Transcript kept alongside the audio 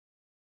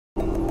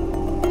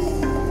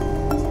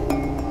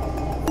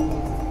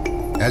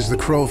As the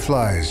crow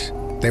flies,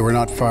 they were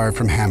not far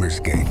from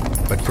Hammersgate,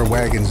 but for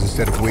wagons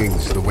instead of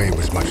wings, the way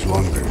was much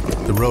longer.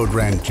 The road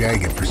ran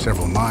jagged for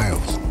several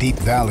miles, deep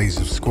valleys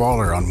of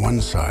squalor on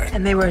one side.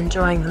 And they were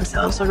enjoying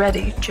themselves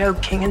already,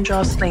 joking and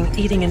jostling,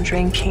 eating and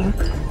drinking.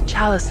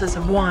 Chalices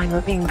of wine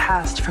were being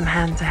passed from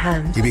hand to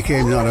hand. He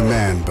became not a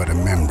man, but a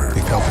member.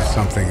 He felt that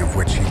something of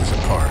which he was a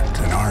part,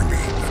 an army,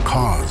 a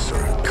cause,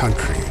 or a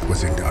country,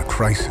 was in a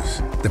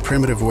crisis. The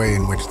primitive way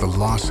in which the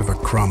loss of a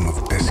crumb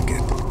of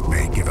biscuit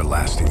may give a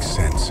lasting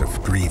sense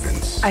of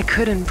grievance. I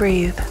couldn't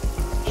breathe.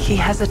 He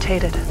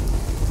hesitated.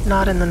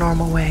 Not in the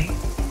normal way.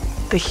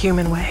 The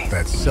human way.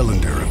 That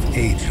cylinder of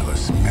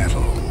ageless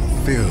metal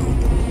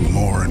filled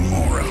more and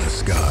more of the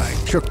sky.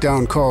 Shook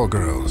down call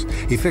girls.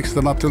 He fixed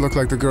them up to look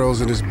like the girls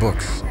in his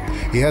books.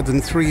 He had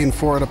them 3 and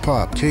 4 at a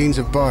pop, chains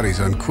of bodies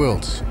on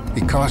quilts.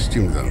 He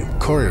costumed them,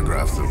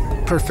 choreographed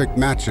them. Perfect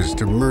matches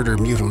to murder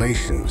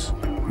mutilations.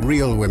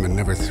 Real women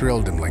never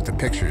thrilled him like the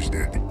pictures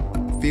did.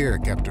 Fear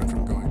kept him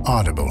from going.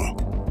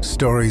 Audible.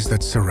 Stories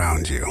that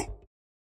surround you.